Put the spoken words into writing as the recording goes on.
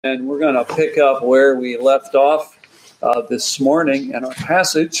And we're going to pick up where we left off this morning in our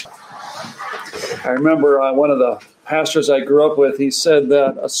passage. I remember one of the pastors I grew up with, he said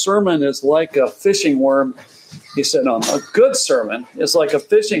that a sermon is like a fishing worm. He said, no, a good sermon is like a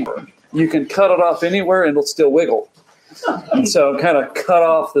fishing worm. You can cut it off anywhere and it'll still wiggle. And so kind of cut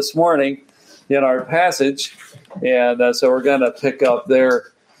off this morning in our passage. And so we're going to pick up there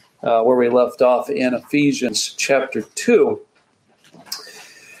where we left off in Ephesians chapter 2.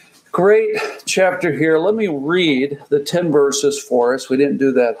 Great chapter here. Let me read the 10 verses for us. We didn't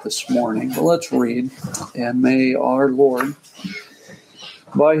do that this morning, but let's read. And may our Lord,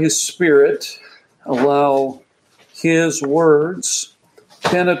 by His Spirit, allow His words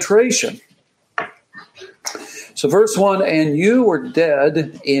penetration. So verse 1, and you were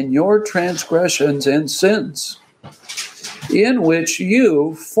dead in your transgressions and sins, in which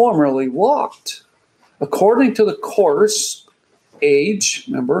you formerly walked, according to the course age,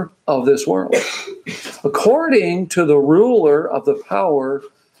 remember, of this world, according to the ruler of the power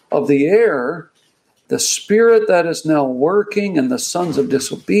of the air, the spirit that is now working in the sons of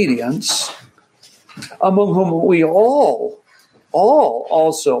disobedience, among whom we all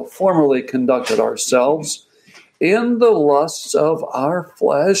also formerly conducted ourselves in the lusts of our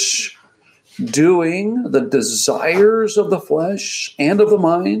flesh, doing the desires of the flesh and of the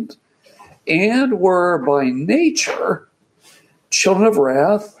mind, and were by nature children of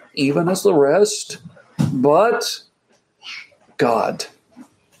wrath, even as the rest, but God,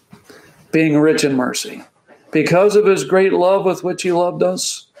 being rich in mercy, because of His great love with which He loved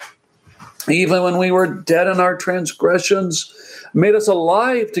us, even when we were dead in our transgressions, made us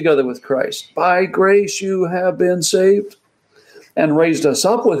alive together with Christ. By grace you have been saved, and raised us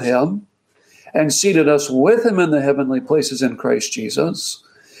up with Him, and seated us with Him in the heavenly places in Christ Jesus,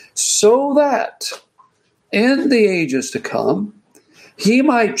 so that in the ages to come, He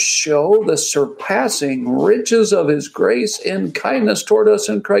might show the surpassing riches of His grace in kindness toward us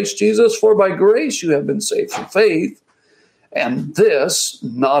in Christ Jesus. For by grace you have been saved through faith, and this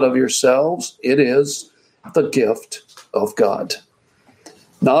not of yourselves, it is the gift of God,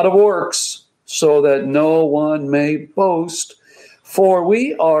 not of works, so that no one may boast. For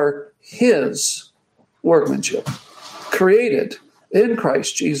we are His workmanship, created in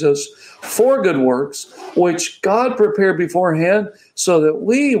Christ Jesus for good works, which God prepared beforehand so that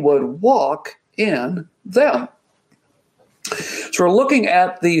we would walk in them. So we're looking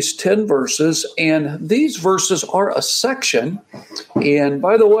at these 10 verses, and these verses are a section. And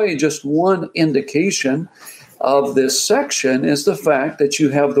by the way, just one indication of this section is the fact that you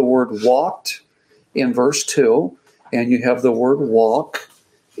have the word walked in verse 2, and you have the word walk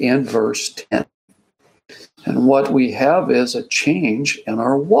in verse 10. And what we have is a change in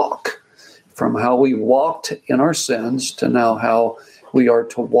our walk, from how we walked in our sins to now how we are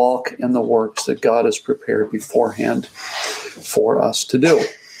to walk in the works that God has prepared beforehand for us to do.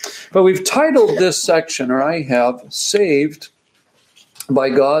 But we've titled this section, or I have, Saved by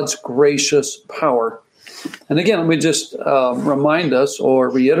God's Gracious Power. And again, let me just remind us or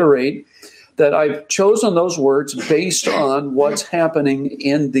reiterate that I've chosen those words based on what's happening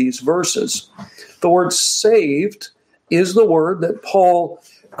in these verses. The word saved is the word that Paul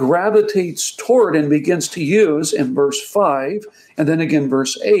gravitates toward and begins to use in verse 5 and then again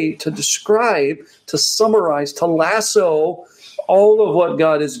verse 8 to describe, to summarize, to lasso all of what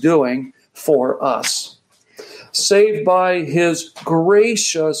God is doing for us. Saved by His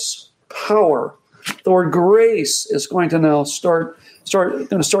gracious power. The word grace is going to now start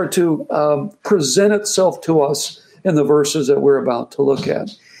to present itself to us in the verses that we're about to look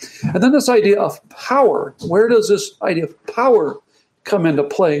at. And then this idea of power. Where does this idea of power come into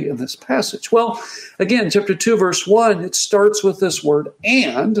play in this passage? Well, again, chapter 2, verse 1, it starts with this word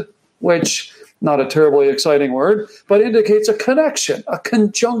and, which, not a terribly exciting word, but indicates a connection, a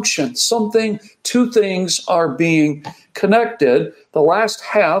conjunction, something, two things are being connected. The last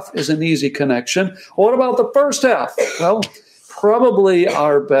half is an easy connection. What about the first half? Well, probably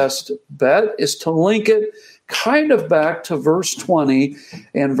our best bet is to link it kind of back to verse 20,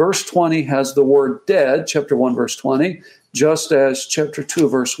 and verse 20 has the word dead, chapter 1, verse 20, just as chapter 2,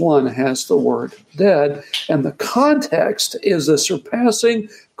 verse 1 has the word dead. And the context is the surpassing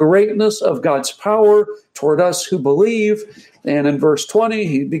greatness of God's power toward us who believe. And in verse 20,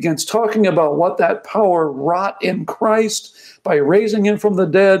 he begins talking about what that power wrought in Christ by raising Him from the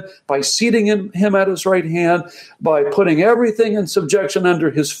dead, by seating Him at His right hand, by putting everything in subjection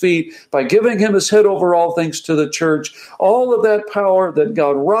under His feet, by giving Him His head over all things to the church. All of that power that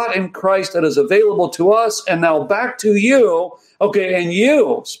God wrought in Christ that is available to us. And now back to you. Okay, and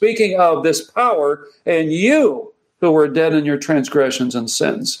you, speaking of this power, and you who were dead in your transgressions and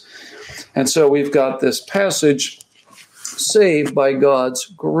sins. And so we've got this passage, saved by God's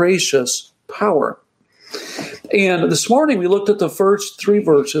gracious power. And this morning we looked at the first 3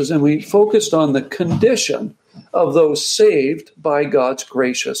 verses and we focused on the condition of those saved by God's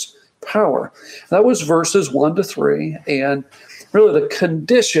gracious power. That was verses 1 to 3. And really the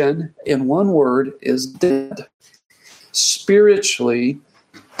condition in one word is dead. Spiritually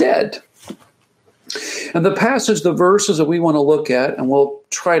dead. And the passage, the verses that we want to look at, and we'll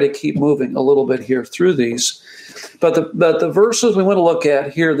try to keep moving a little bit here through these, but the verses we want to look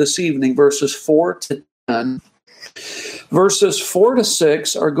at here this evening, verses 4 to 10, verses 4 to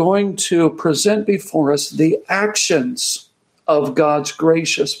 6 are going to present before us the actions of God's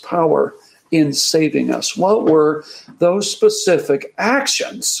gracious power in saving us. What were those specific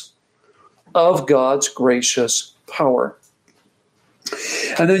actions of God's gracious power?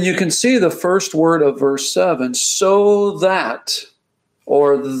 And then you can see the first word of verse 7, so that,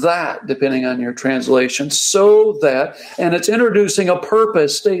 or that, depending on your translation, so that, and it's introducing a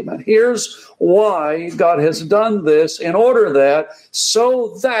purpose statement. Here's why God has done this, in order that,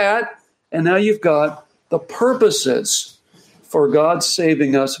 so that, and now you've got the purposes for God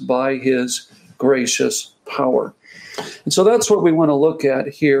saving us by his gracious power. And so that's what we want to look at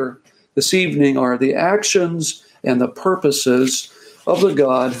here this evening, are the actions and the purposes of the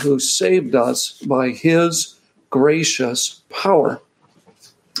God who saved us by his gracious power.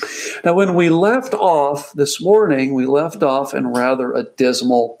 Now, when we left off this morning, we left off in rather a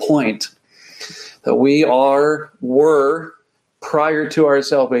dismal point. That we were, prior to our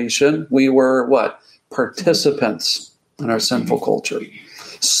salvation, we were what? Participants in our sinful culture.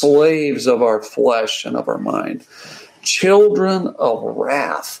 Slaves of our flesh and of our mind. Children of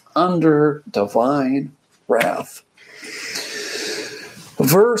wrath, under divine wrath.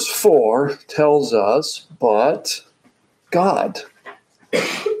 Verse 4 tells us, but God.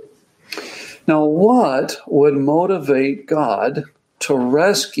 Now, what would motivate God to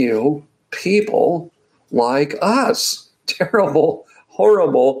rescue people like us? Terrible,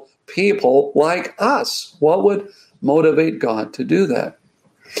 horrible people like us. What would motivate God to do that?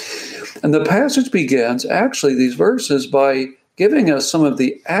 And the passage begins, actually, these verses, by giving us some of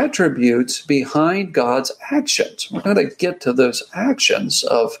the attributes behind God's actions. We're going to get to those actions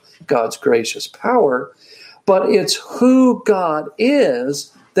of God's gracious power, but it's who God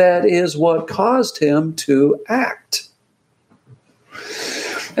is that is what caused him to act.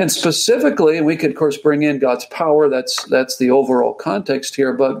 And specifically, and we could, of course, bring in God's power, that's the overall context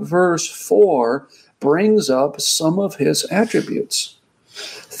here, but verse 4 brings up some of his attributes.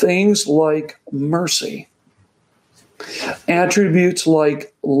 Things like mercy. Attributes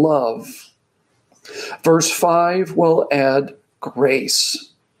like love. Verse 5 will add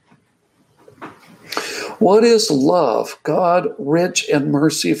grace. What is love? God rich in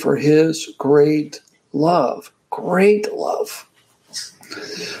mercy for his great love. Great love.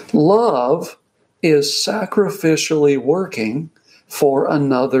 Love is sacrificially working for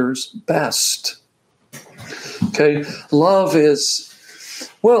another's best. Okay, love is,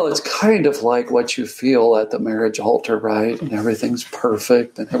 well, it's kind of like what you feel at the marriage altar, right? And everything's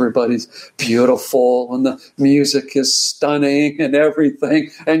perfect and everybody's beautiful and the music is stunning and everything.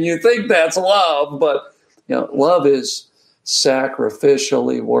 And you think that's love, but love is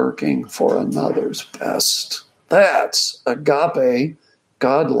sacrificially working for another's best. That's agape,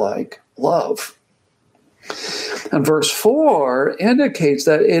 godlike love. And verse 4 indicates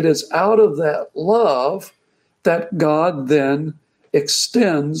that it is out of that love that God then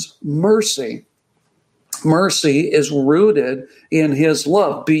extends mercy. Mercy is rooted in his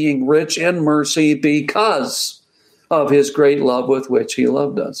love, being rich in mercy because of his great love with which he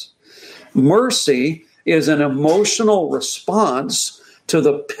loved us. Mercy is an emotional response to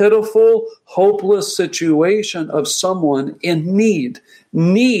the pitiful, hopeless situation of someone in need.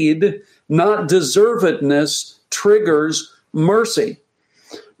 Need, not deservedness, triggers mercy.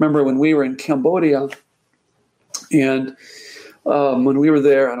 Remember when we were in Cambodia, and when we were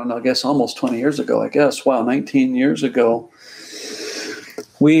there, I don't know, I guess almost 20 years ago, 19 years ago,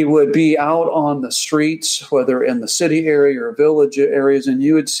 we would be out on the streets, whether in the city area or village areas, and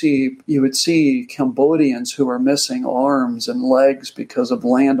you would see Cambodians who are missing arms and legs because of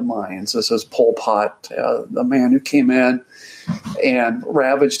landmines. This is Pol Pot, the man who came in and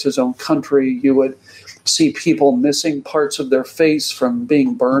ravaged his own country. You would see people missing parts of their face from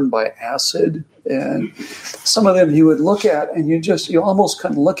being burned by acid. And some of them you would look at and you almost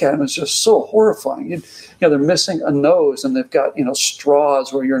couldn't look at them. It's just so horrifying. They're missing a nose and they've got,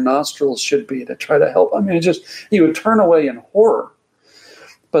 straws where your nostrils should be to try to help. I mean, you would turn away in horror.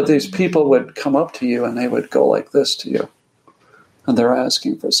 But these people would come up to you and they would go like this to you. And they're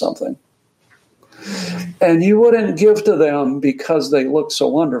asking for something. And you wouldn't give to them because they look so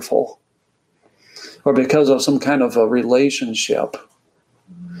wonderful or because of some kind of a relationship.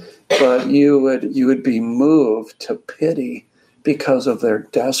 But you would be moved to pity because of their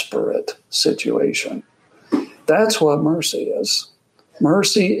desperate situation. That's what mercy is.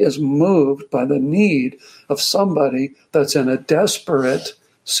 Mercy is moved by the need of somebody that's in a desperate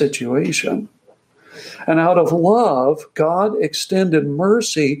situation. And out of love, God extended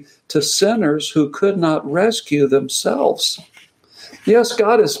mercy to sinners who could not rescue themselves. Yes,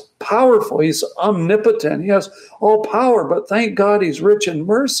 God is powerful. He's omnipotent. He has all power, but thank God he's rich in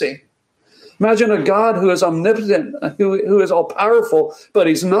mercy. Imagine a God who is omnipotent, who is all powerful, but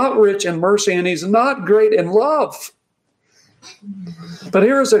he's not rich in mercy and he's not great in love. But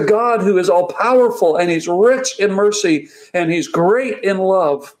here is a God who is all powerful and he's rich in mercy and he's great in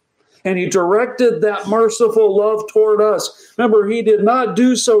love. And he directed that merciful love toward us. Remember, he did not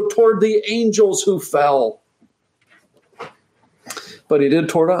do so toward the angels who fell, but he did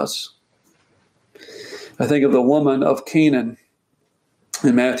toward us. I think of the woman of Canaan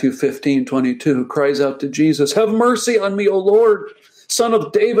in Matthew 15:22, who cries out to Jesus, "Have mercy on me, O Lord, Son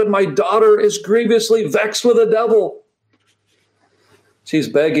of David, my daughter is grievously vexed with a devil." She's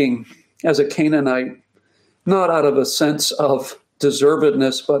begging as a Canaanite, not out of a sense of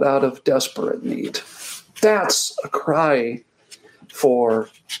deservedness, but out of desperate need. That's a cry for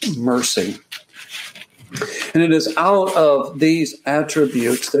mercy. And it is out of these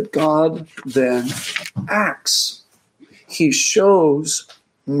attributes that God then acts. He shows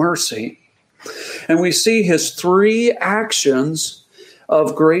mercy. And we see his three actions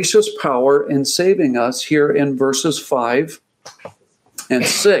of gracious power in saving us here in verses 5 and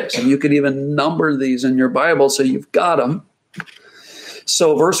 6. And you can even number these in your Bible so you've got them.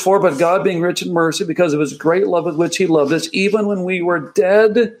 So verse 4, but God being rich in mercy because of his great love with which he loved us, even when we were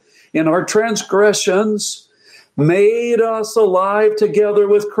dead in our transgressions, made us alive together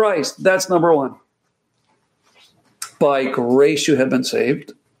with Christ. That's number one. By grace you have been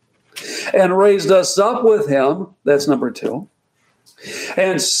saved. And raised us up with him. That's number 2.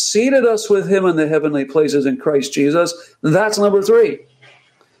 And seated us with him in the heavenly places in Christ Jesus. That's number 3.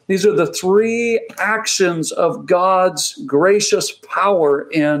 These are the 3 actions of God's gracious power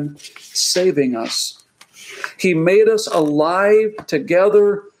in saving us. He made us alive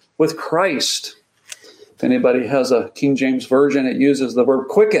together with Christ. If anybody has a King James Version, it uses the word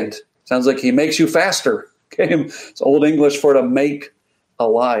quickened. Sounds like he makes you faster. Okay? It's Old English for to make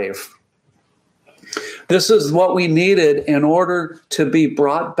alive. This is what we needed in order to be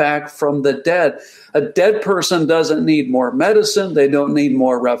brought back from the dead. A dead person doesn't need more medicine. They don't need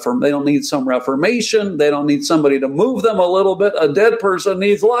they don't need some reformation. They don't need somebody to move them a little bit. A dead person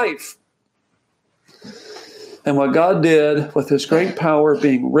needs life. And what God did with his great power,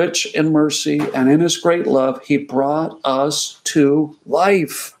 being rich in mercy and in his great love, he brought us to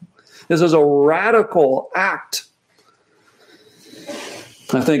life. This is a radical act.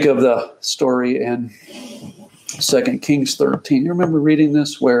 I think of the story in 2 Kings 13. You remember reading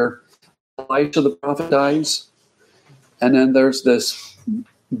this where Elisha the prophet dies? And then there's this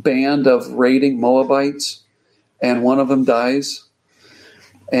band of raiding Moabites, and one of them dies.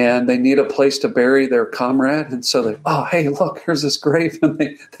 And they need a place to bury their comrade. And so they, hey, look, here's this grave. And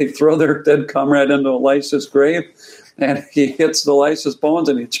they throw their dead comrade into Elisha's grave. And he hits Elisha's bones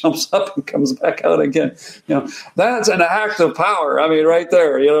and he jumps up and comes back out again. That's an act of power. I mean, right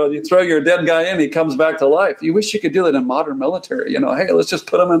there, you throw your dead guy in, he comes back to life. You wish you could do that in modern military. Hey, let's just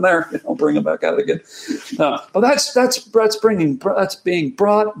put him in there, bring him back out again. But that's being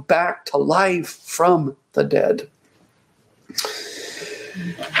brought back to life from the dead.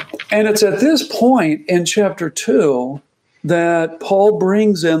 And it's at this point in chapter 2 that Paul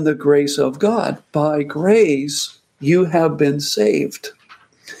brings in the grace of God. By grace, you have been saved.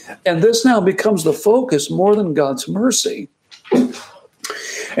 And this now becomes the focus more than God's mercy.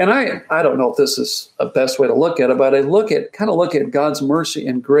 And I don't know if this is the best way to look at it, but I look at God's mercy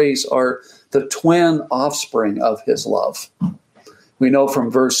and grace are the twin offspring of his love. We know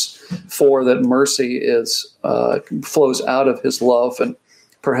from verse 4 that mercy flows out of his love, and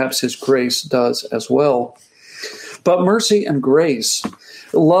perhaps his grace does as well. But mercy and grace,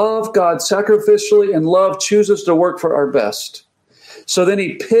 love God sacrificially, and love chooses to work for our best. So then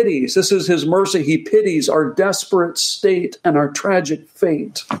he pities, this is his mercy, he pities our desperate state and our tragic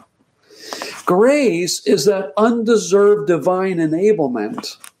fate. Grace is that undeserved divine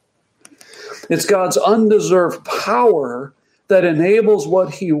enablement. It's God's undeserved power that enables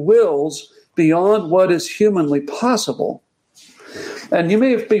what he wills beyond what is humanly possible. And you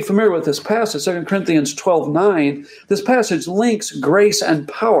may be familiar with this passage, 2 Corinthians 12:9. This passage links grace and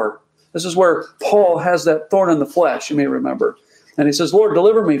power. This is where Paul has that thorn in the flesh, you may remember. And he says, Lord,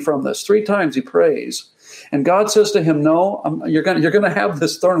 deliver me from this. 3 times he prays. And God says to him, no, you're going to have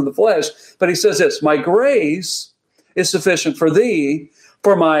this thorn in the flesh. But he says this, my grace is sufficient for thee,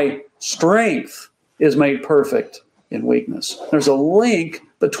 for my strength is made perfect in weakness. There's a link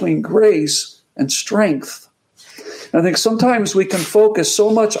between grace and strength. I think sometimes we can focus so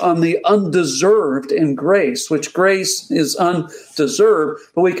much on the undeserved in grace, which grace is undeserved,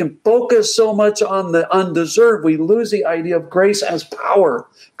 but we can focus so much on the undeserved, we lose the idea of grace as power,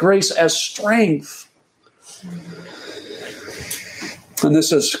 grace as strength. And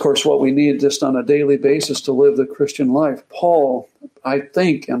this is, of course, what we need just on a daily basis to live the Christian life. Paul, I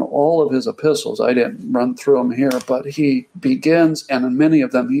think, in all of his epistles, I didn't run through them here, but he begins, and in many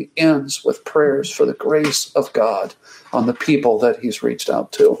of them, he ends with prayers for the grace of God on the people that he's reached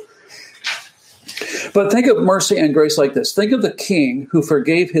out to. But think of mercy and grace like this. Think of the king who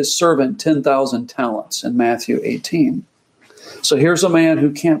forgave his servant 10,000 talents in Matthew 18. So here's a man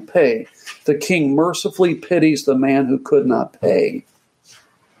who can't pay. The king mercifully pities the man who could not pay.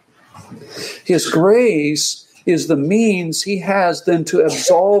 His grace is the means he has then to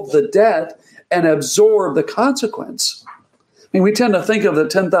absolve the debt and absorb the consequence. I mean, we tend to think of the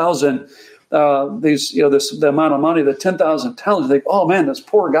 10,000, the amount of money, the 10,000 talents. Think, oh man, this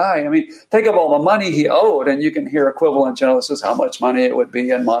poor guy. I mean, think of all the money he owed, and you can hear equivalent. This is how much money it would be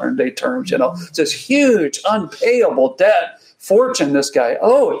in modern day terms. It's this huge, unpayable debt. Fortune this guy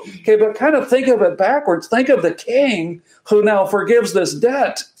owed. Okay, but kind of think of it backwards. Think of the king who now forgives this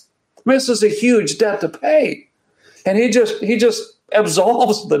debt. This is a huge debt to pay. And he just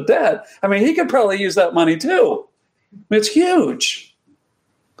absolves the debt. I mean, he could probably use that money too. It's huge.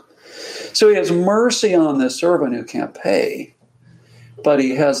 So he has mercy on this servant who can't pay, but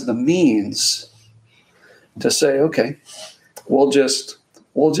he has the means to say, okay, we'll just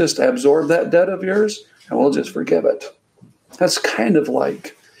absorb that debt of yours and we'll just forgive it. That's kind of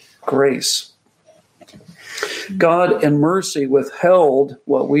like grace. God in mercy withheld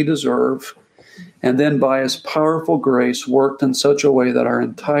what we deserve, and then by his powerful grace worked in such a way that our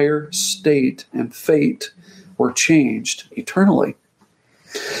entire state and fate were changed eternally.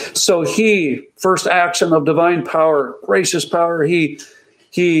 So he, first action of divine power, gracious power, he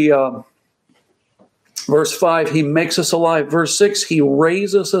verse 5, he makes us alive. Verse 6, he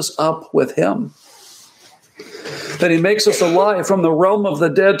raises us up with him. That he makes us alive from the realm of the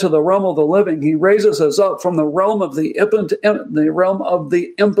dead to the realm of the living. He raises us up from the realm of the impotent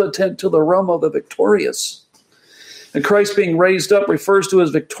to the realm of the victorious. And Christ being raised up refers to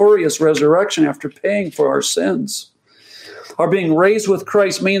his victorious resurrection after paying for our sins. Our being raised with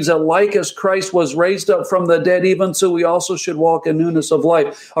Christ means that like as Christ was raised up from the dead, even so we also should walk in newness of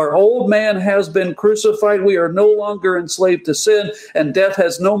life. Our old man has been crucified. We are no longer enslaved to sin, and death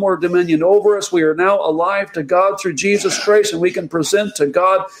has no more dominion over us. We are now alive to God through Jesus Christ, and we can present to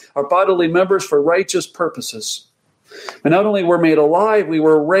God our bodily members for righteous purposes. And not only were we made alive, we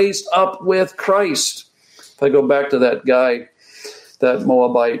were raised up with Christ. If I go back to that guy, that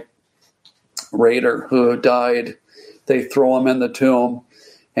Moabite raider who died, they throw him in the tomb,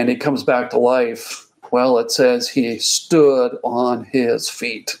 and he comes back to life. Well, it says he stood on his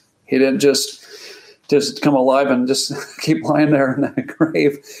feet. He didn't just come alive and just keep lying there in that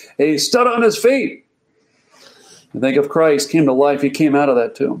grave. He stood on his feet. You think of Christ, came to life. He came out of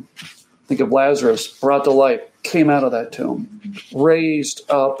that tomb. Think of Lazarus, brought to life, came out of that tomb, raised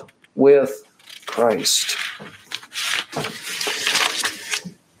up with Christ.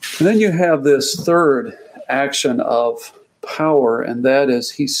 And then you have this third action of power, and that is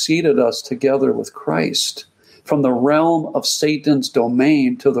he seated us together with Christ from the realm of Satan's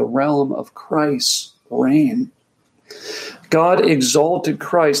domain to the realm of Christ's reign. God exalted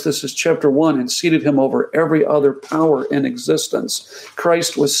Christ, this is chapter 1, and seated him over every other power in existence.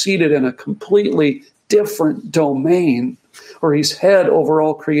 Christ was seated in a completely different domain where he's head over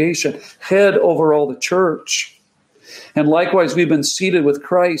all creation, head over all the church. And likewise, we've been seated with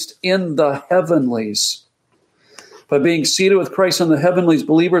Christ in the heavenlies. By being seated with Christ in the heavenlies,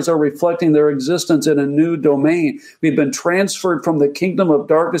 believers are reflecting their existence in a new domain. We've been transferred from the kingdom of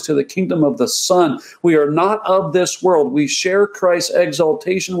darkness to the kingdom of the Son. We are not of this world. We share Christ's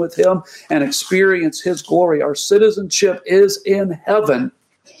exaltation with him and experience his glory. Our citizenship is in heaven.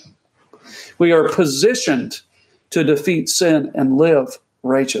 We are positioned to defeat sin and live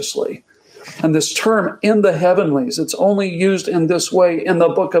righteously. And this term, in the heavenlies, it's only used in this way in the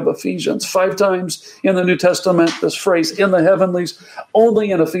book of Ephesians. 5 times in the New Testament, this phrase, in the heavenlies,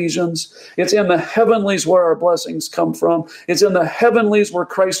 only in Ephesians. It's in the heavenlies where our blessings come from. It's in the heavenlies where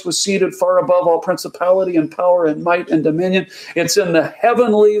Christ was seated far above all principality and power and might and dominion. It's in the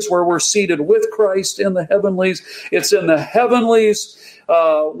heavenlies where we're seated with Christ in the heavenlies. It's in the heavenlies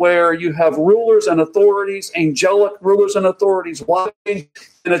where you have rulers and authorities, angelic rulers and authorities watching.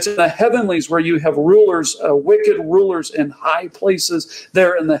 And it's in the heavenlies where you have rulers, wicked rulers in high places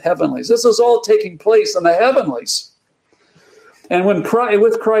there in the heavenlies. This is all taking place in the heavenlies. And when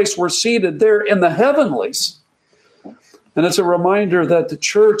with Christ we're seated there in the heavenlies. And it's a reminder that the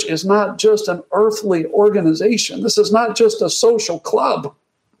church is not just an earthly organization. This is not just a social club.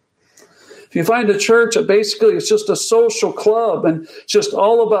 If you find a church that basically it's just a social club and just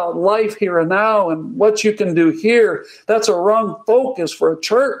all about life here and now and what you can do here, that's a wrong focus for a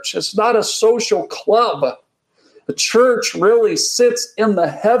church. It's not a social club. The church really sits in the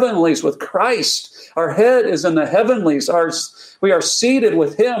heavenlies with Christ. Our head is in the heavenlies. We are seated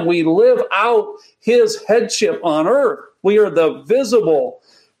with him. We live out his headship on earth. We are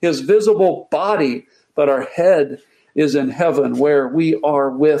his visible body, but our head is in heaven where we are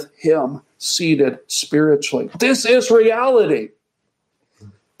with him, seated spiritually. This is reality.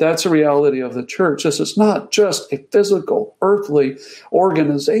 That's the reality of the church. This is not just a physical, earthly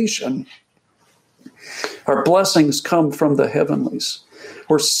organization. Our blessings come from the heavenlies.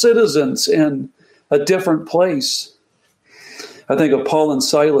 We're citizens in a different place. I think of Paul and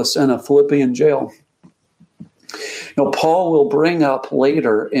Silas in a Philippian jail. Paul will bring up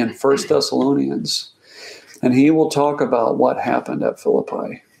later in 1 Thessalonians, and he will talk about what happened at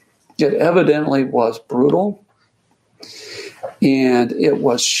Philippi. It evidently was brutal, and it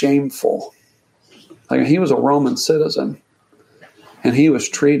was shameful. Like, he was a Roman citizen, and he was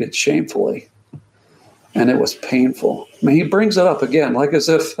treated shamefully, and it was painful. I mean, he brings it up again, like as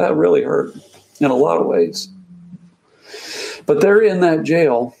if that really hurt in a lot of ways. But they're in that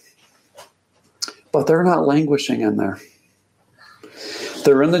jail, but they're not languishing in there.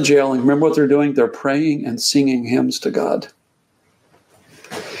 They're in the jail, and remember what they're doing? They're praying and singing hymns to God.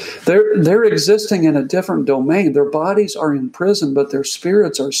 They're existing in a different domain. Their bodies are in prison, but their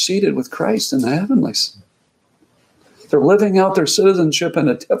spirits are seated with Christ in the heavenlies. They're living out their citizenship in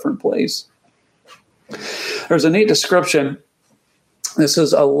a different place. There's a neat description. This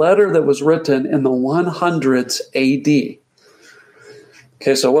is a letter that was written in the 100s AD.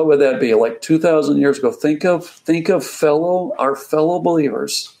 Okay, so what would that be? Like 2,000 years ago. Think of our fellow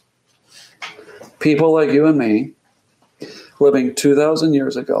believers, people like you and me, living 2,000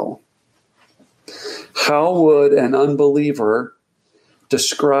 years ago. How would an unbeliever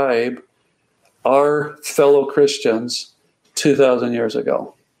describe our fellow Christians 2,000 years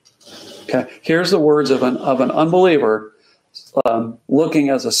ago? Okay, here's the words of an unbeliever looking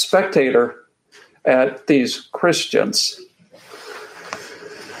as a spectator at these Christians.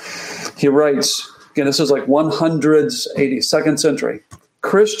 He writes, again, this is like 100s AD, 2nd century.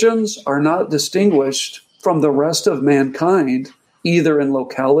 Christians are not distinguished from the rest of mankind, either in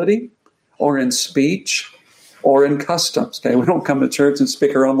locality or in speech or in customs. Okay, we don't come to church and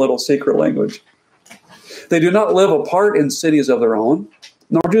speak our own little secret language. They do not live apart in cities of their own,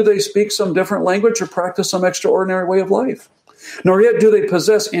 nor do they speak some different language or practice some extraordinary way of life. Nor yet do they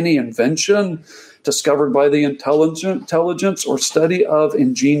possess any invention discovered by the intelligence or study of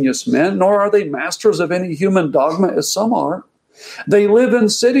ingenious men, nor are they masters of any human dogma as some are. They live in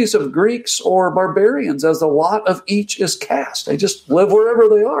cities of Greeks or barbarians as the lot of each is cast. They just live wherever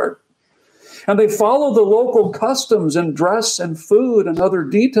they are. And they follow the local customs and dress and food and other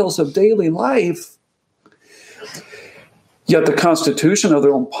details of daily life. Yet the constitution of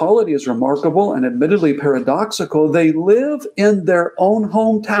their own polity is remarkable and admittedly paradoxical. They live in their own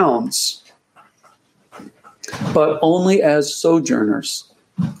hometowns, but only as sojourners.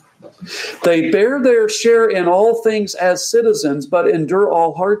 They bear their share in all things as citizens, but endure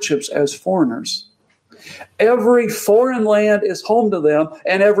all hardships as foreigners. Every foreign land is home to them,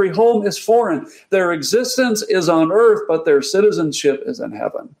 and every home is foreign. Their existence is on earth, but their citizenship is in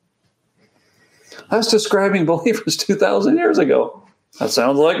heaven. That's describing believers 2,000 years ago. That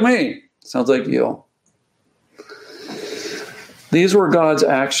sounds like me. Sounds like you. These were God's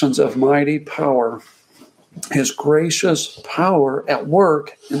actions of mighty power, his gracious power at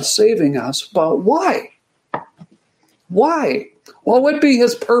work in saving us. But why? Why? What would be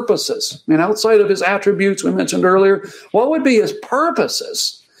his purposes? I mean, outside of his attributes we mentioned earlier, what would be his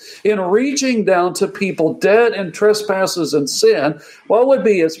purposes in reaching down to people dead in trespasses and sin? What would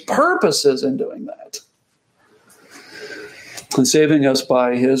be his purposes in doing that? and saving us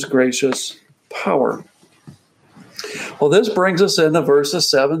by his gracious power. Well, this brings us into verses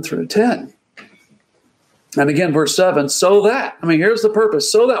 7 through 10. And again, verse 7, so that, here's the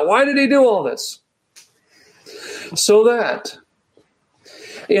purpose. So that, why did he do all this? So that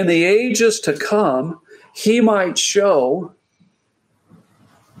in the ages to come, he might show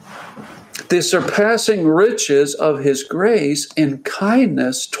the surpassing riches of his grace and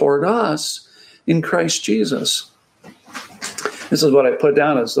kindness toward us in Christ Jesus. This is what I put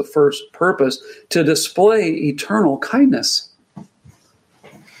down as the first purpose, to display eternal kindness.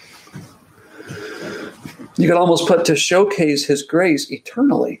 You could almost put to showcase his grace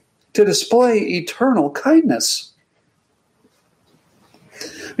eternally, to display eternal kindness.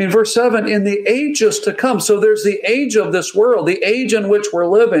 Verse 7, in the ages to come. So there's the age of this world, the age in which we're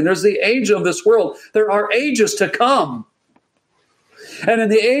living. There's the age of this world. There are ages to come. And in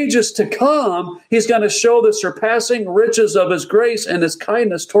the ages to come, he's going to show the surpassing riches of his grace and his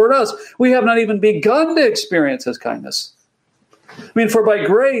kindness toward us. We have not even begun to experience his kindness. For by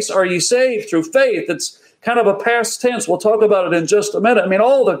grace are ye saved through faith. It's kind of a past tense. We'll talk about it in just a minute.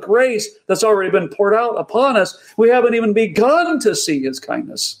 All the grace that's already been poured out upon us, we haven't even begun to see his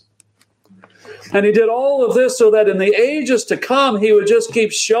kindness. And he did all of this so that in the ages to come, he would just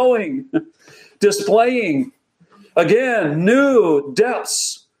keep showing, displaying, again, new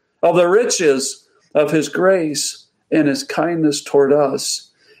depths of the riches of his grace and his kindness toward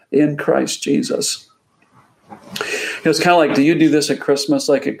us in Christ Jesus. It's kind of like, do you do this at Christmas?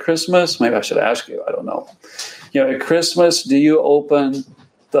 Like at Christmas, maybe I should ask you, I don't know. At Christmas, do you open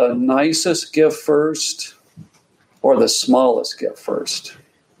the nicest gift first or the smallest gift first?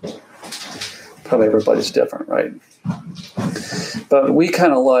 Probably everybody's different, right? But we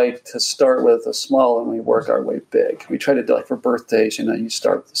kind of like to start with the small and we work our way big. We try to do, like for birthdays, you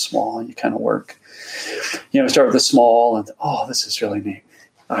start with the small and you kind of work. Start with the small and, oh, this is really neat.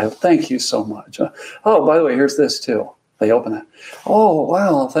 Thank you so much. Oh, by the way, here's this too. They open it. Oh,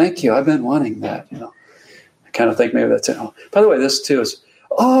 wow, thank you. I've been wanting that. I kind of think maybe that's it. Oh, by the way, this too is,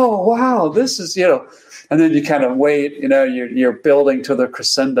 oh, wow, this is, and then you kind of wait, you're building to the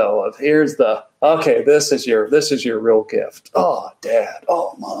crescendo of here's the, okay, this is your real gift. Oh, Dad.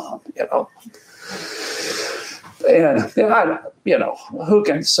 Oh, Mom. And, who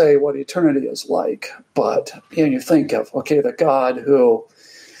can say what eternity is like? But you think of, okay, the God who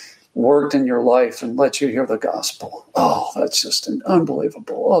worked in your life and let you hear the gospel. Oh, that's just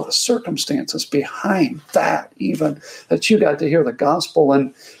unbelievable. Oh, the circumstances behind that, even that you got to hear the gospel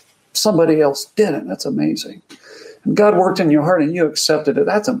and somebody else didn't. That's amazing. And God worked in your heart and you accepted it.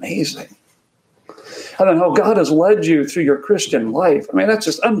 That's amazing. I don't know. God has led you through your Christian life. That's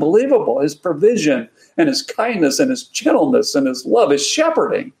just unbelievable. His provision and his kindness and his gentleness and his love, his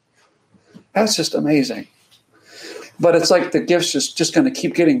shepherding. That's just amazing. But it's like the gift's just going to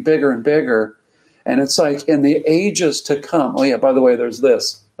keep getting bigger and bigger. And it's like in the ages to come. Oh, yeah, by the way, there's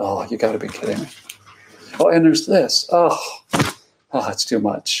this. Oh, you got to be kidding me. Oh, and there's this. Oh, that's too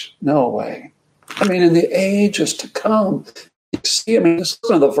much. No way. In the ages to come, just listen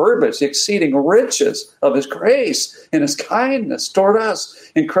to the verbiage, the exceeding riches of his grace and his kindness toward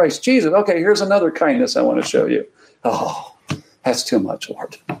us in Christ Jesus. Okay, here's another kindness I want to show you. Oh, that's too much,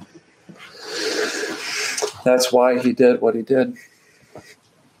 Lord. That's why he did what he did.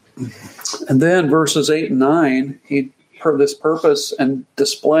 And then verses 8 and 9, this purpose and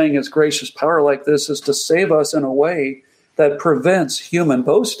displaying his gracious power like this is to save us in a way that prevents human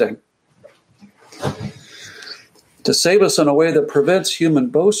boasting. To save us in a way that prevents human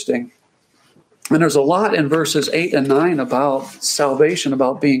boasting. And there's a lot in verses 8 and 9 about salvation,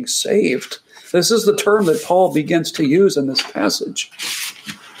 about being saved. This is the term that Paul begins to use in this passage.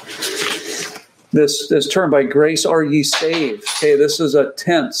 This term, by grace are ye saved. Okay, this is a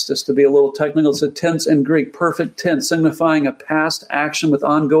tense, just to be a little technical. It's a tense in Greek, perfect tense, signifying a past action with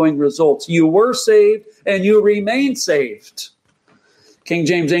ongoing results. You were saved and you remain saved. King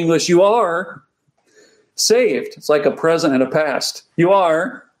James English, you are saved. It's like a present and a past. You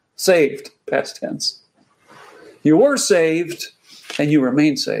are saved, past tense. You were saved and you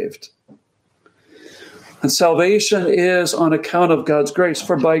remain saved. And salvation is on account of God's grace.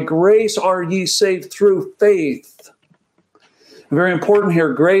 For by grace are ye saved through faith. Very important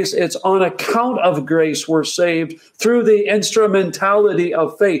here, grace, it's on account of grace we're saved through the instrumentality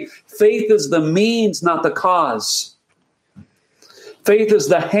of faith. Faith is the means, not the cause. Faith is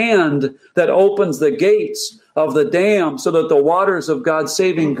the hand that opens the gates of the dam so that the waters of God's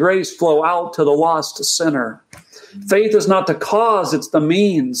saving grace flow out to the lost sinner. Faith is not the cause, it's the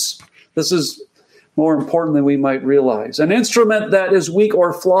means. This is more important than we might realize. An instrument that is weak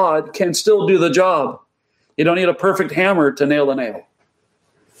or flawed can still do the job. You don't need a perfect hammer to nail a nail.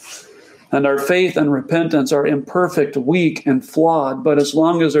 And our faith and repentance are imperfect, weak, and flawed, but as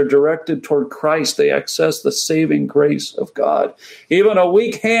long as they're directed toward Christ, they access the saving grace of God. Even a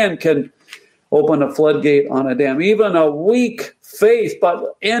weak hand can open a floodgate on a dam. Even a weak faith,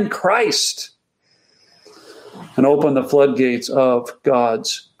 but in Christ, and open the floodgates of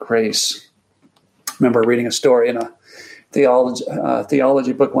God's grace. I remember reading a story in a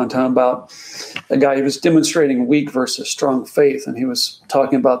theology book one time about a guy who was demonstrating weak versus strong faith, and he was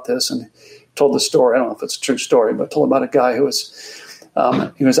talking about this and told the story. I don't know if it's a true story, but told about a guy who was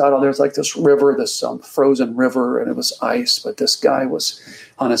he was out on there's like this river, this frozen river, and it was ice. But this guy was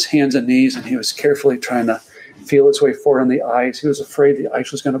on his hands and knees, and he was carefully trying to feel his way forward on the ice. He was afraid the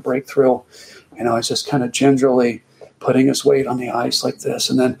ice was going to break through. He's just kind of gingerly putting his weight on the ice like this.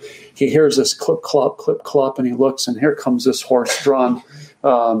 And then he hears this clip, clop, and he looks, and here comes this horse-drawn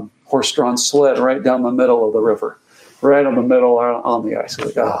sled right down the middle of the river, right in the middle on the ice.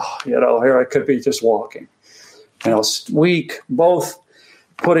 Like, here I could be just walking. Weak, both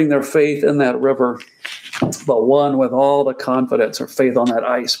putting their faith in that river, but one with all the confidence, or faith on that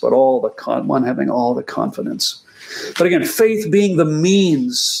ice, but one having all the confidence. But again, faith being the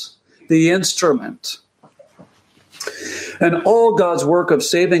means, the instrument. And all God's work of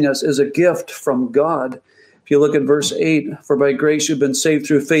saving us is a gift from God. If you look at verse 8, for by grace you've been saved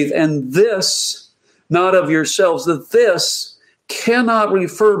through faith, and this, not of yourselves, that this cannot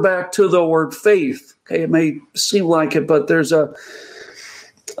refer back to the word faith. Okay, it may seem like it, but there's a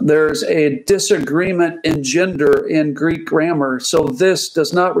disagreement in gender in Greek grammar. So this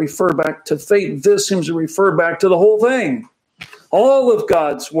does not refer back to faith. This seems to refer back to the whole thing. All of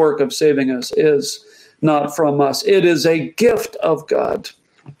God's work of saving us is not from us. It is a gift of God.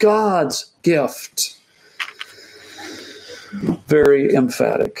 God's gift. Very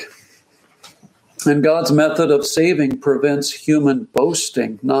emphatic. And God's method of saving prevents human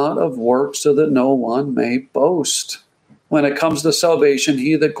boasting, not of works, so that no one may boast. When it comes to salvation,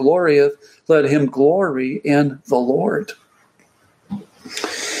 he that glorieth, let him glory in the Lord.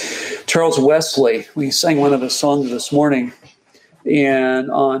 Charles Wesley, we sang one of his songs this morning,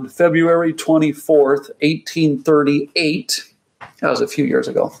 and on February 24th, 1838, that was a few years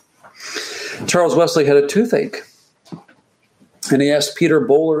ago, Charles Wesley had a toothache. And he asked Peter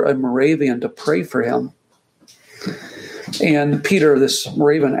Böhler, a Moravian, to pray for him. And Peter, this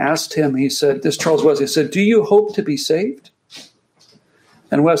Moravian, asked him, Charles Wesley said, do you hope to be saved?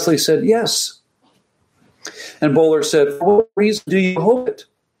 And Wesley said, yes. And Böhler said, for what reason do you hope it?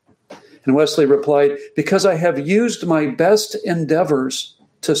 And Wesley replied, because I have used my best endeavors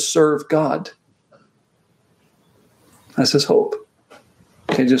to serve God. That's his hope.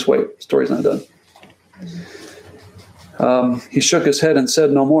 Okay, just wait. The story's not done. He shook his head and said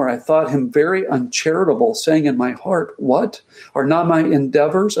no more. I thought him very uncharitable, saying in my heart, what? Are not my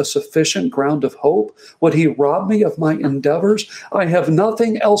endeavors a sufficient ground of hope? Would he rob me of my endeavors? I have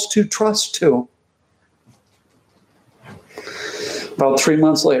nothing else to trust to. About 3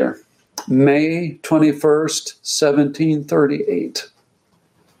 months later, May 21st, 1738,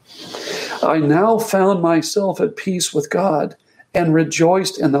 I now found myself at peace with God and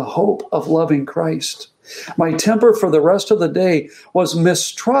rejoiced in the hope of loving Christ. My temper for the rest of the day was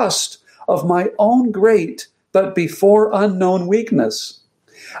mistrust of my own great but before unknown weakness.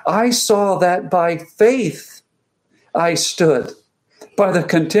 I saw that by faith I stood, by the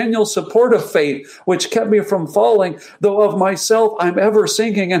continual support of faith, which kept me from falling, though of myself I'm ever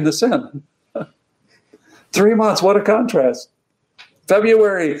sinking into sin. 3 months, what a contrast.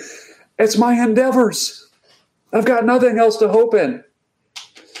 February, it's my endeavors. I've got nothing else to hope in.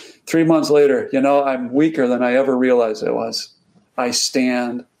 3 months later, I'm weaker than I ever realized I was. I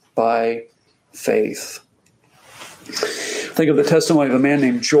stand by faith. Think of the testimony of a man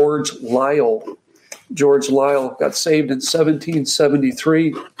named George Liele. George Liele got saved in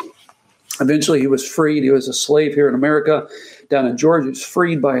 1773. Eventually, he was freed. He was a slave here in America. Down in Georgia, he was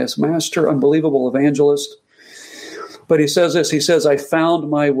freed by his master, unbelievable evangelist. But he says this, he says, I found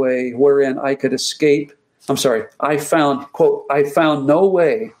my way wherein I could escape. I found no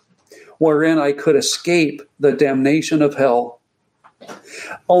way wherein I could escape the damnation of hell.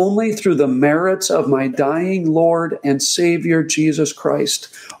 Only through the merits of my dying Lord and Savior Jesus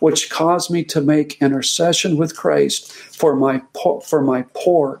Christ, which caused me to make intercession with Christ for my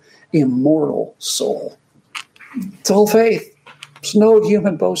poor immortal soul. It's all faith. There's no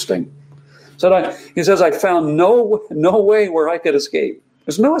human boasting. So he says, I found no way where I could escape.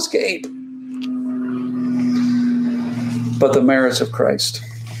 There's no escape but the merits of Christ.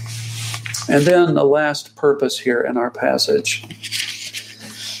 And then the last purpose here in our passage.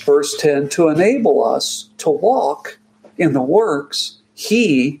 Verse 10, to enable us to walk in the works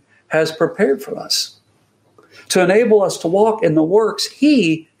he has prepared for us. To enable us to walk in the works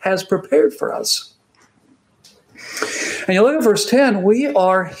he has prepared for us. And you look at verse 10, we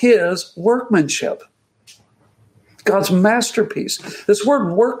are his workmanship. God's masterpiece. This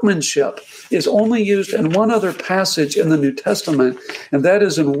word workmanship is only used in one other passage in the New Testament, and that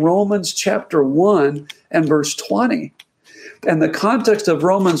is in Romans chapter 1 and verse 20. And the context of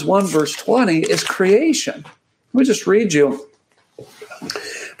Romans 1 verse 20 is creation. Let me just read you.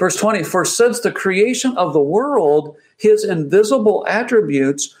 Verse 20, for since the creation of the world, his invisible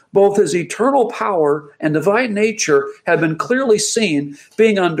attributes, both his eternal power and divine nature, have been clearly seen,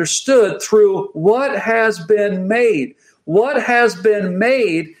 being understood through what has been made. What has been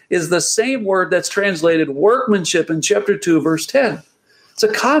made is the same word that's translated workmanship in chapter 2, verse 10. It's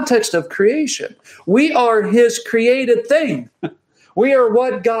a context of creation. We are his created thing. We are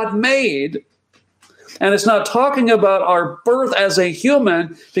what God made. And it's not talking about our birth as a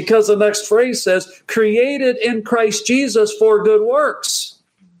human, because the next phrase says, created in Christ Jesus for good works.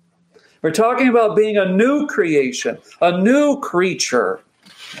 We're talking about being a new creation, a new creature.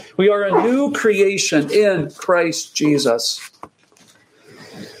 We are a new creation in Christ Jesus.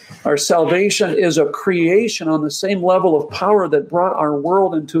 Our salvation is a creation on the same level of power that brought our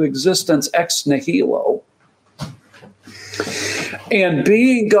world into existence ex nihilo. And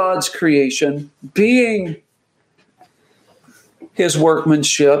being God's creation, being his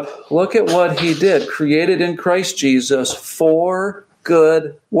workmanship, look at what he did. Created in Christ Jesus for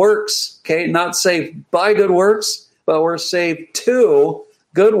good works. Okay, not saved by good works, but we're saved to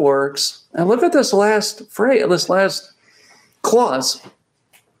good works. And look at this last phrase, this last clause,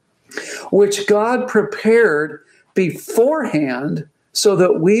 which God prepared beforehand so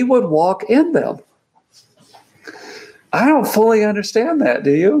that we would walk in them. I don't fully understand that,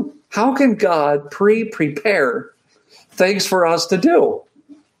 do you? How can God prepare things for us to do?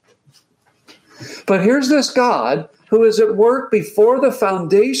 But here's this God who is at work before the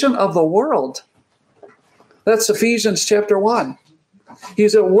foundation of the world. That's Ephesians chapter 1.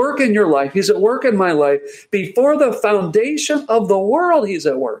 He's at work in your life. He's at work in my life. Before the foundation of the world, he's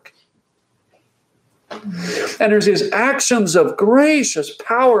at work. And there's these actions of gracious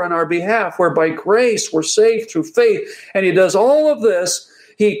power on our behalf, where by grace we're saved through faith. And he does all of this.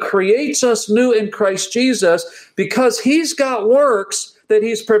 He creates us new in Christ Jesus because he's got works that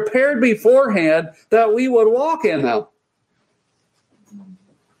he's prepared beforehand that we would walk in them.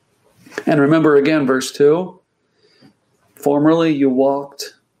 And remember again, verse 2, formerly you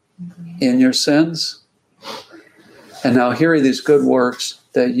walked in your sins, and now here are these good works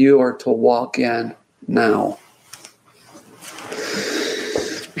that you are to walk in now.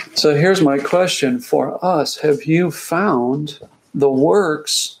 So here's my question for us. Have you found the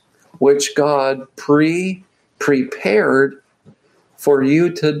works which God prepared for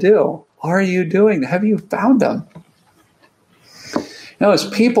you to do? Are you doing? Have you found them? You know, there's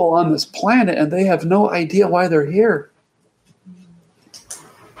people on this planet and they have no idea why they're here.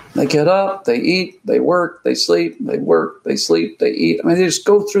 They get up, they eat, they work, they sleep, they work, they sleep, they eat. I mean, they just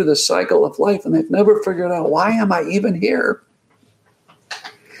go through the cycle of life and they've never figured out, why am I even here?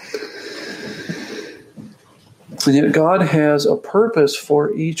 And yet God has a purpose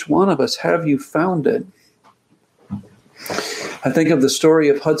for each one of us. Have you found it? I think of the story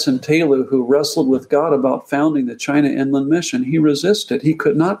of Hudson Taylor, who wrestled with God about founding the China Inland Mission. He resisted. He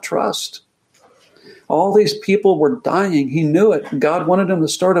could not trust. All these people were dying. He knew it. God wanted him to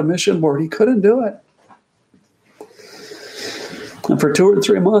start a mission board. He couldn't do it. And for 2 or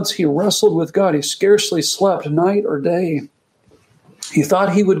 3 months, he wrestled with God. He scarcely slept night or day. He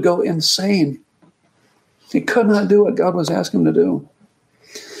thought he would go insane. He could not do what God was asking him to do.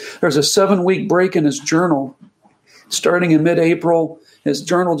 There's a 7-week break in his journal. Starting in mid-April, his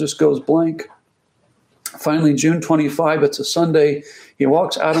journal just goes blank. Finally, June 25, it's a Sunday, he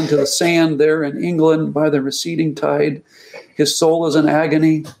walks out into the sand there in England by the receding tide. His soul is in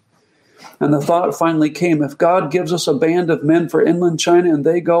agony. And the thought finally came, if God gives us a band of men for inland China and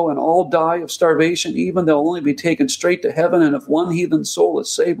they go and all die of starvation, even they'll only be taken straight to heaven. And if one heathen soul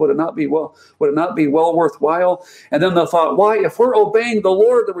is saved, would it not be well worthwhile? And then the thought, why, if we're obeying the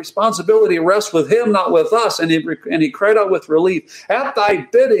Lord, the responsibility rests with him, not with us. And he cried out with relief, at thy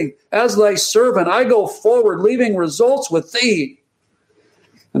bidding, as thy servant, I go forward, leaving results with thee.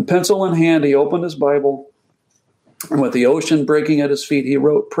 And pencil in hand, he opened his Bible. And with the ocean breaking at his feet, he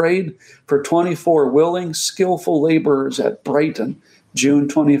prayed for 24 willing, skillful laborers at Brighton, June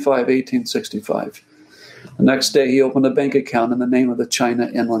 25, 1865. The next day, he opened a bank account in the name of the China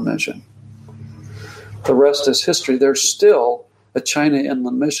Inland Mission. The rest is history. There's still a China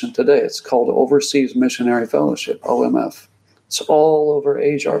Inland Mission today. It's called Overseas Missionary Fellowship, OMF. It's all over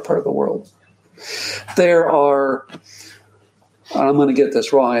Asia, our part of the world. There are, I'm going to get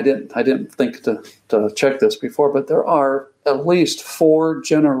this wrong. I didn't think to check this before, but there are at least 4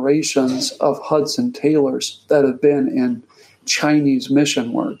 generations of Hudson Taylors that have been in Chinese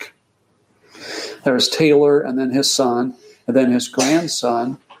mission work. There's Taylor, and then his son, and then his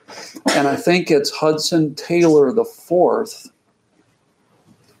grandson, and I think it's Hudson Taylor IV,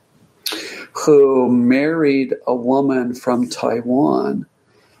 who married a woman from Taiwan,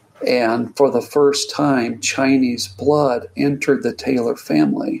 and for the first time, Chinese blood entered the Taylor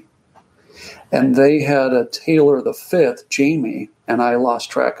family. And they had a Taylor V, Jamie, and I lost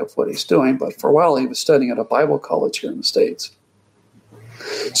track of what he's doing, but for a while he was studying at a Bible college here in the States.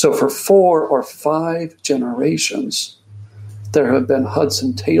 So for 4 or 5 generations, there have been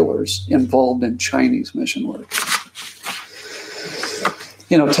Hudson Taylors involved in Chinese mission work.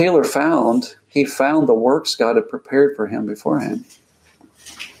 You know, Taylor found the works God had prepared for him beforehand.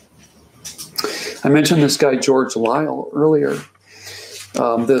 I mentioned this guy, George Lyle, earlier.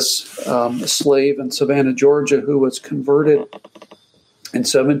 This slave in Savannah, Georgia, who was converted in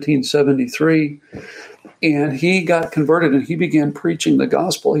 1773. And he got converted and he began preaching the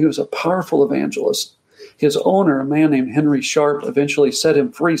gospel. He was a powerful evangelist. His owner, a man named Henry Sharp, eventually set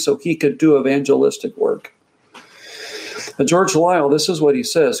him free so he could do evangelistic work. Now, George Lyle, this is what he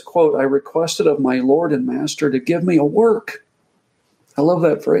says, quote, "I requested of my Lord and Master to give me a work." I love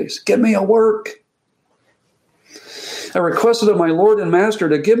that phrase. Give me a work. I requested of my Lord and Master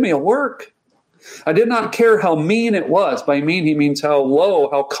to give me a work. I did not care how mean it was. By mean, he means how low,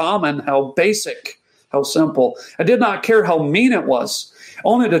 how common, how basic, how simple. I did not care how mean it was,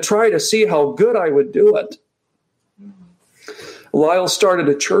 only to try to see how good I would do it. Lyle started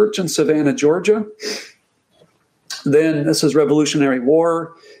a church in Savannah, Georgia. Then, this is Revolutionary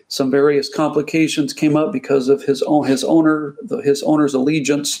War. Some various complications came up because of his owner's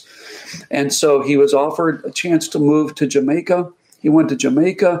allegiance. And so he was offered a chance to move to Jamaica. He went to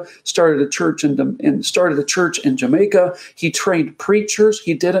Jamaica, started a church in Jamaica. He trained preachers.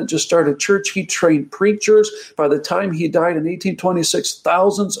 He didn't just start a church, he trained preachers. By the time he died in 1826,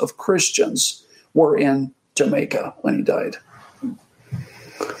 thousands of Christians were in Jamaica when he died.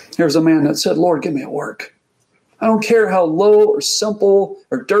 Here's a man that said, "Lord, give me a work. I don't care how low or simple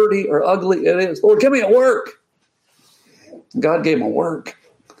or dirty or ugly it is. Lord, give me a work." God gave him a work.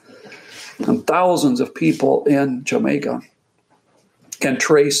 And thousands of people in Jamaica can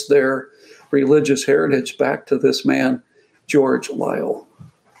trace their religious heritage back to this man, George Lyle.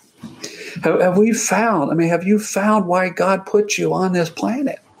 Have you found why God put you on this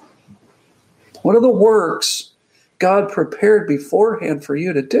planet? What are the works God prepared beforehand for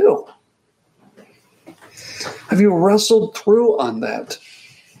you to do? Have you wrestled through on that?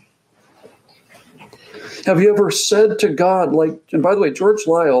 Have you ever said to God, and by the way, George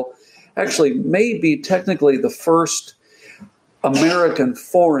Lyle actually may be technically the first American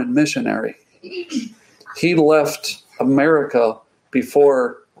foreign missionary. He left America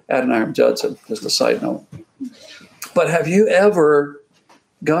before Adoniram Judson, just a side note. But have you ever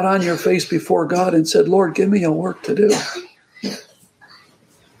got on your face before God and said, "Lord, give me a work to do.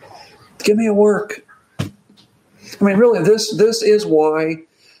 Give me a work." I mean, really, this is why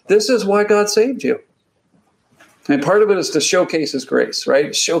God saved you. And part of it is to showcase his grace,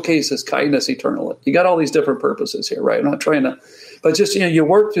 right? Showcase his kindness eternally. You got all these different purposes here, right? I'm not trying to, but just, you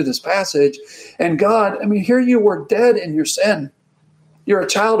work through this passage and God, here you were dead in your sin. You're a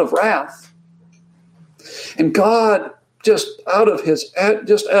child of wrath. And God, just out of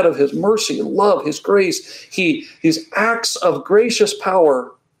his mercy, love, his grace, his acts of gracious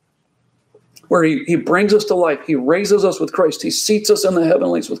power, where he brings us to life. He raises us with Christ. He seats us in the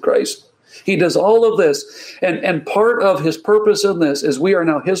heavenlies with Christ. He does all of this. And part of his purpose in this is we are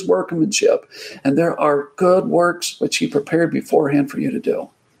now his workmanship. And there are good works which he prepared beforehand for you to do.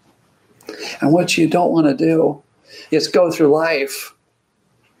 And what you don't want to do is go through life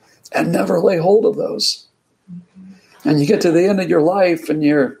and never lay hold of those. And you get to the end of your life and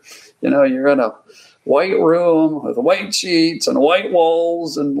you're in a white room with white sheets and white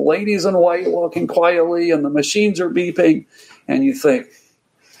walls and ladies in white walking quietly and the machines are beeping. And you think,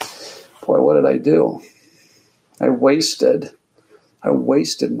 boy, what did I do? I wasted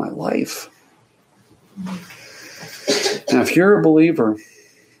my life. Now, if you're a believer,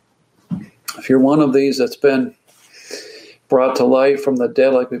 if you're one of these that's been brought to life from the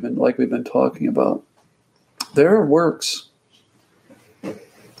dead, like we've been talking about, there are works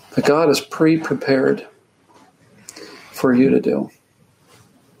that God has pre-prepared for you to do.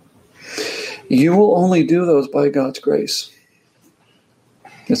 You will only do those by God's grace.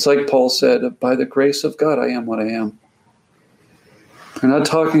 It's like Paul said, by the grace of God, I am what I am. We're not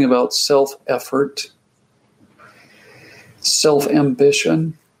talking about self-effort,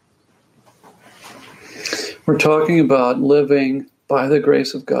 self-ambition. We're talking about living by the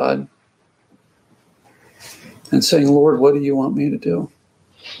grace of God and saying, Lord, what do you want me to do?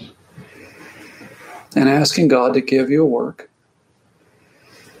 And asking God to give you a work.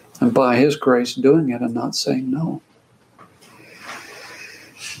 And by his grace doing it and not saying no.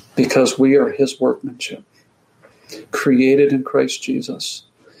 Because we are his workmanship, created in Christ Jesus,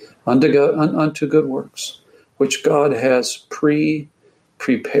 unto good works, which God has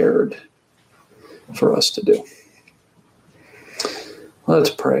prepared for us to do. Let's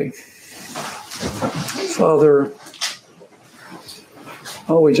pray. Father,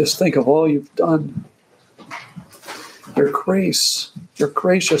 we just think of all you've done. Your grace, your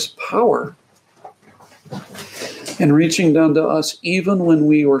gracious power in reaching down to us even when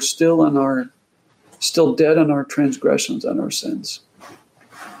we were still dead in our transgressions and our sins.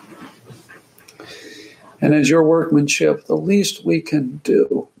 And as your workmanship, the least we can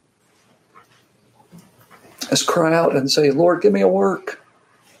do is cry out and say, Lord, give me a work.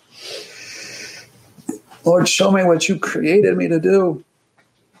 Lord, show me what you created me to do.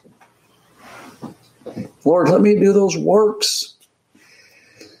 Lord, let me do those works.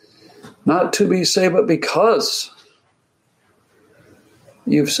 Not to be saved, but because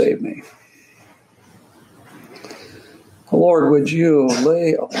you've saved me. Lord, would you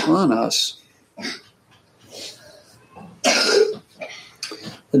lay upon us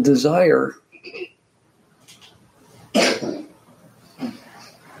the desire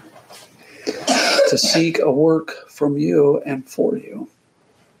to seek a work from you and for you.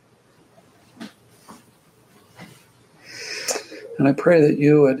 And I pray that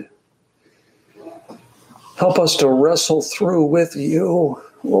you would help us to wrestle through with you.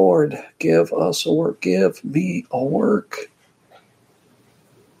 Lord, give us a work. Give me a work.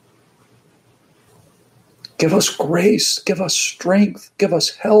 Give us grace. Give us strength. Give us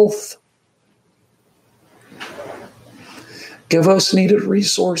health. Give us needed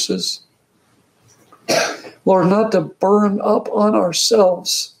resources. Lord, not to burn up on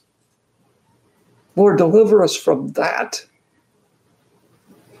ourselves. Lord, deliver us from that.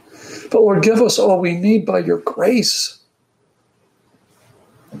 But Lord, give us all we need by your grace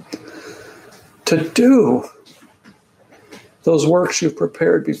to do those works you've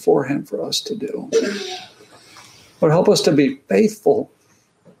prepared beforehand for us to do. Lord, help us to be faithful.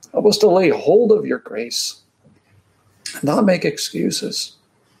 Help us to lay hold of your grace and not make excuses.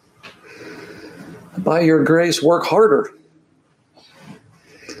 By your grace, work harder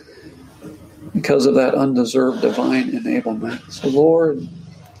because of that undeserved divine enablement. So Lord,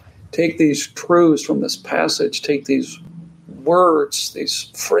 take these truths from this passage, take these words,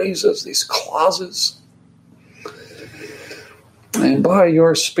 these phrases, these clauses, and by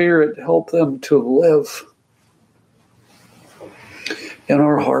your Spirit, help them to live in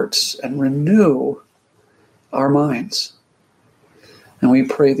our hearts and renew our minds. And we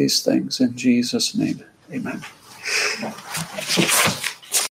pray these things in Jesus' name. Amen.